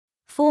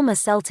Former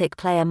Celtic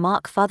player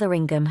Mark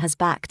Fotheringham has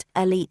backed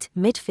elite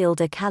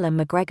midfielder Callum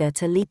McGregor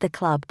to lead the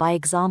club by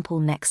example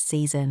next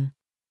season.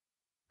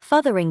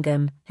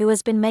 Fotheringham, who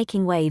has been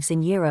making waves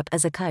in Europe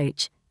as a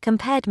coach,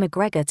 compared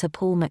McGregor to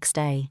Paul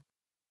McStay.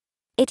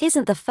 It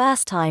isn't the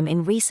first time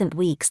in recent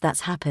weeks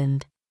that's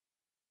happened.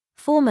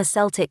 Former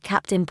Celtic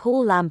captain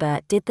Paul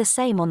Lambert did the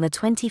same on the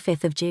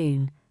 25th of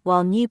June,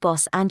 while new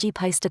boss Ange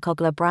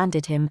Postecoglou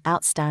branded him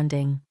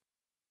outstanding.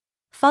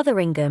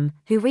 Fotheringham,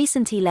 who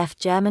recently left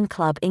German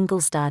club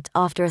Ingolstadt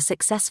after a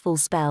successful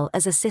spell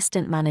as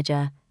assistant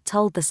manager,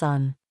 told The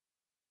Sun.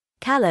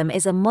 "Callum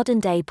is a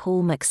modern-day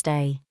Paul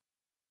McStay.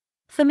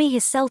 For me,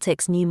 he's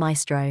Celtic's new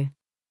maestro.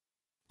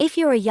 If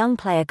you're a young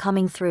player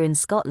coming through in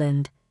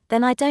Scotland,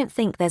 then I don't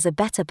think there's a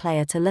better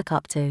player to look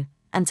up to,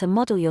 and to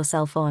model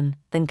yourself on,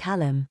 than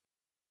Callum.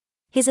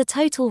 He's a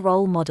total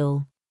role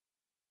model.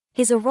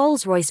 He's a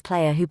Rolls-Royce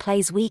player who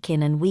plays week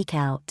in and week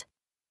out.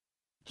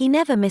 He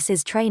never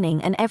misses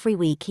training and every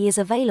week he is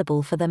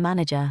available for the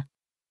manager.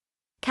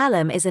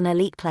 Callum is an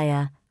elite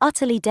player,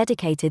 utterly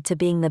dedicated to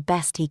being the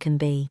best he can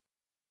be.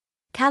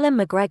 Callum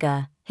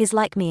McGregor, he's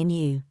like me and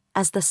you,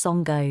 as the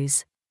song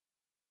goes.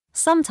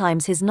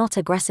 Sometimes he's not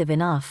aggressive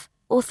enough,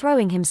 or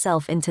throwing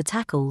himself into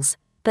tackles,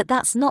 but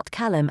that's not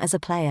Callum as a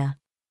player.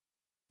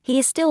 He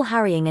is still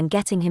harrying and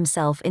getting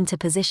himself into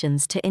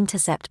positions to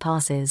intercept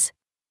passes.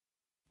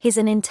 He's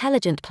an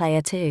intelligent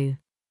player too.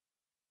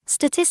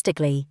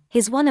 Statistically,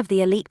 he's one of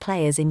the elite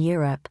players in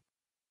Europe.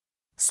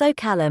 So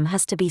Callum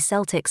has to be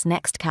Celtic's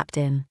next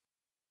captain.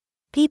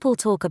 People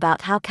talk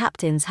about how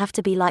captains have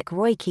to be like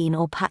Roy Keane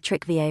or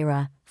Patrick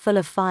Vieira, full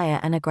of fire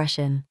and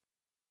aggression.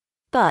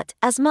 But,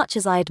 as much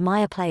as I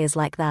admire players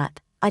like that,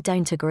 I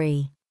don't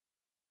agree.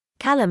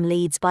 Callum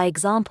leads by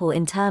example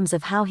in terms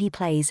of how he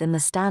plays and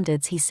the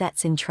standards he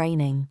sets in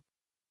training.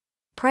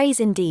 Praise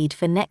indeed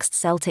for next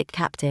Celtic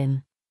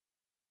captain.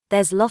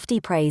 There's lofty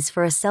praise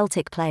for a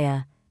Celtic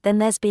player, then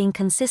there's being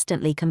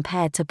consistently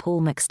compared to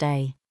Paul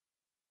McStay.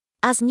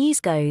 As news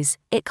goes,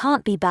 it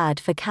can't be bad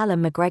for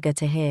Callum McGregor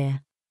to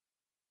hear.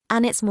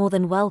 And it's more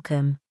than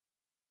welcome.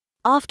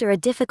 After a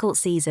difficult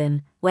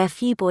season, where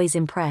few boys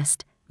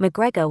impressed,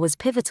 McGregor was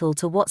pivotal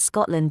to what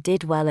Scotland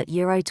did well at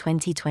Euro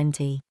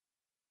 2020.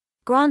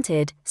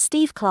 Granted,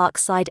 Steve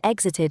Clarke's side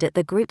exited at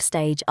the group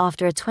stage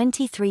after a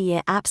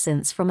 23-year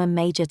absence from a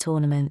major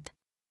tournament.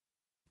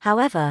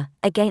 However,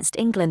 against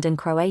England and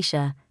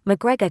Croatia,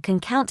 McGregor can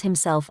count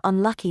himself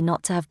unlucky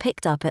not to have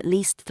picked up at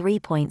least 3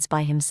 points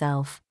by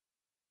himself.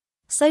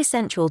 So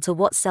central to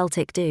what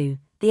Celtic do,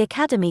 the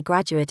academy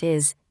graduate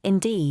is,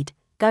 indeed,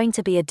 going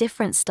to be a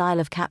different style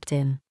of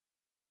captain.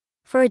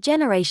 For a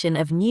generation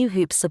of new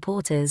Hoops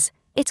supporters,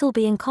 it'll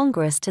be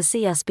incongruous to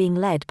see us being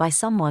led by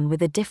someone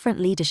with a different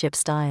leadership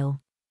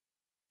style.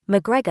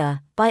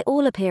 McGregor, by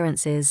all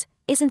appearances,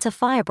 isn't a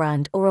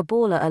firebrand or a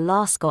baller a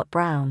la Scott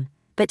Brown,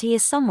 but he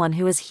is someone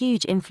who has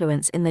huge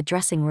influence in the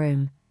dressing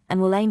room, and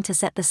will aim to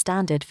set the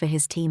standard for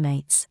his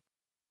teammates.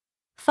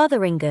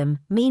 Fotheringham,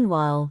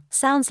 meanwhile,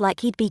 sounds like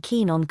he'd be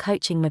keen on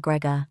coaching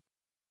McGregor.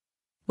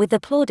 With the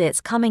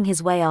plaudits coming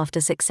his way after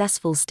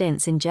successful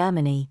stints in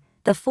Germany,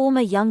 the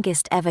former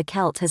youngest ever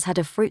Celt has had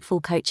a fruitful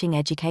coaching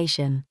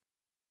education.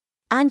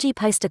 Ange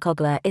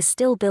Postecoglou is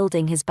still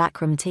building his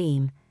backroom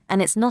team,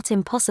 and it's not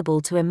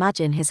impossible to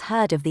imagine his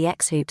herd of the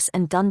ex-Hoops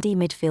and Dundee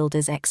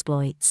midfielders'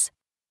 exploits.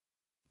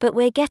 But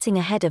we're getting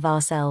ahead of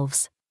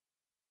ourselves.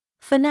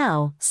 For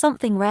now,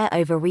 something rare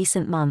over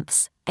recent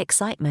months: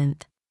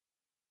 excitement.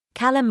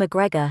 Callum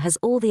McGregor has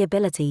all the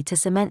ability to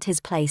cement his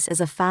place as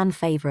a fan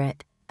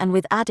favourite, and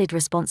with added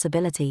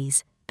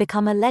responsibilities,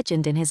 become a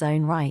legend in his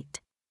own right.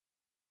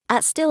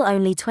 At still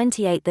only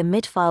 28, the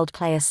midfield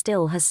player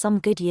still has some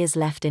good years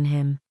left in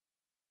him.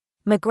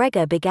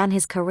 McGregor began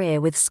his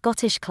career with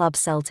Scottish club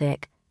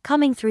Celtic,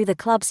 coming through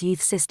the club's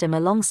youth system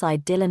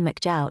alongside Dylan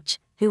McJouch,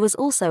 who was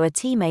also a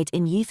teammate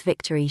in Youth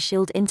Victory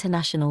Shield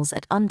internationals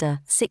at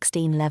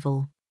under-16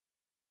 level.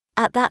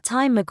 At that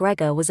time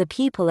McGregor was a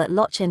pupil at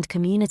Loch End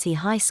Community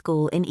High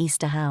School in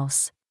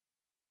Easterhouse.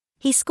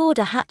 He scored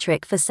a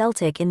hat-trick for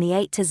Celtic in the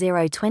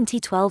 8-0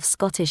 2012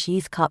 Scottish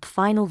Youth Cup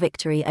final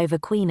victory over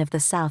Queen of the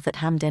South at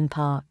Hampden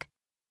Park.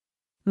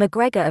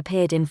 McGregor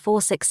appeared in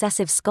 4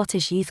 successive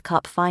Scottish Youth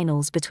Cup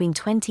finals between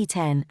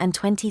 2010 and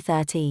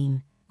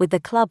 2013, with the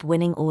club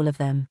winning all of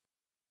them.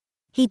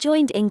 He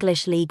joined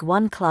English League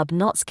One club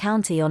Notts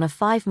County on a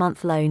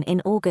 5-month loan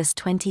in August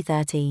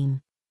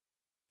 2013.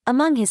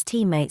 Among his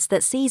teammates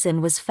that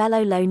season was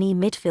fellow Loney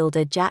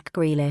midfielder Jack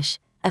Grealish,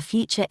 a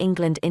future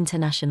England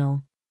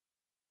international.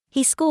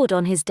 He scored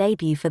on his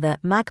debut for the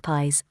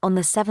Magpies on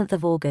the 7th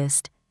of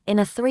August, in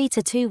a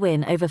 3-2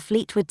 win over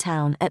Fleetwood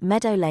Town at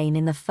Meadow Lane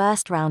in the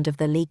first round of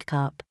the League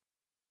Cup.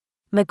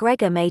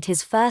 McGregor made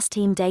his first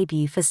team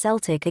debut for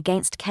Celtic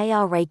against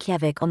KR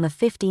Reykjavik on the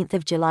 15th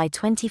of July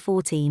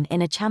 2014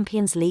 in a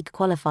Champions League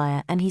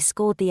qualifier, and he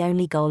scored the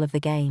only goal of the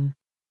game.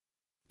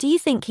 Do you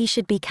think he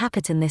should be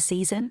captain this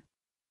season?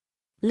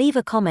 Leave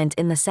a comment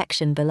in the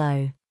section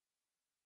below.